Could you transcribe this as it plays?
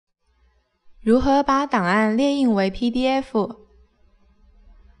如何把档案列印为 PDF？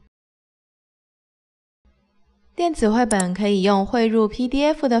 电子绘本可以用汇入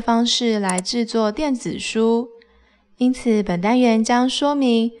PDF 的方式来制作电子书，因此本单元将说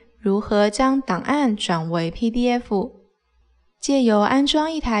明如何将档案转为 PDF。借由安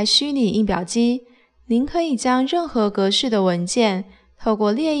装一台虚拟印表机，您可以将任何格式的文件透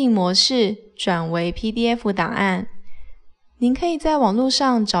过列印模式转为 PDF 档案。您可以在网络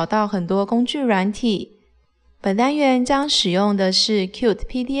上找到很多工具软体，本单元将使用的是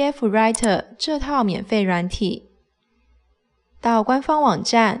cutePDF Writer 这套免费软体。到官方网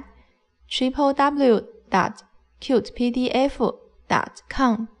站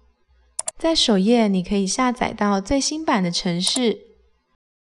www.cutepdf.com， 在首页你可以下载到最新版的程式，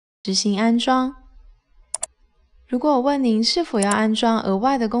执行安装。如果我问您是否要安装额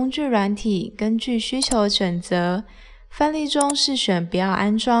外的工具软体，根据需求选择，范例中是选不要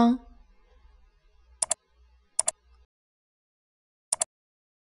安装。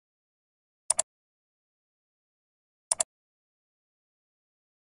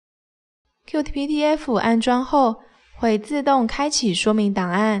cutePDF 安装后会自动开启说明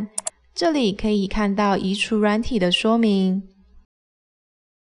档案，这里可以看到移除软体的说明。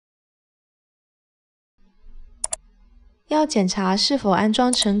要检查是否安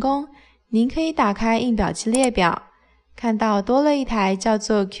装成功，您可以打开印表机列表，看到多了一台叫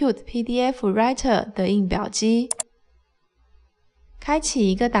做 cutePDF Writer 的印表机。开启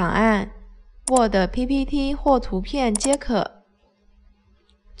一个档案 ，Word、PPT 或图片皆可。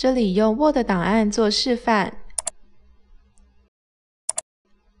这里用 Word 档案做示范，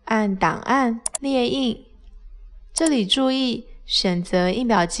按档案列印。这里注意选择印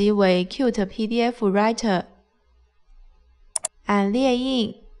表机为 cutePDF Writer， 按列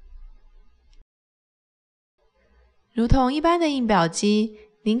印。如同一般的印表机，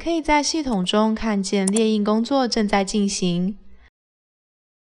您可以在系统中看见列印工作正在进行。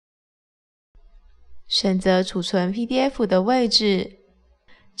选择储存 PDF 的位置，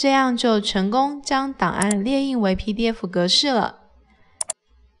这样就成功将档案列印为 PDF 格式了。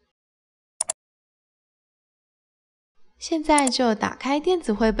现在就打开电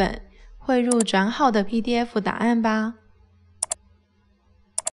子绘本，汇入转好的 PDF 档案吧。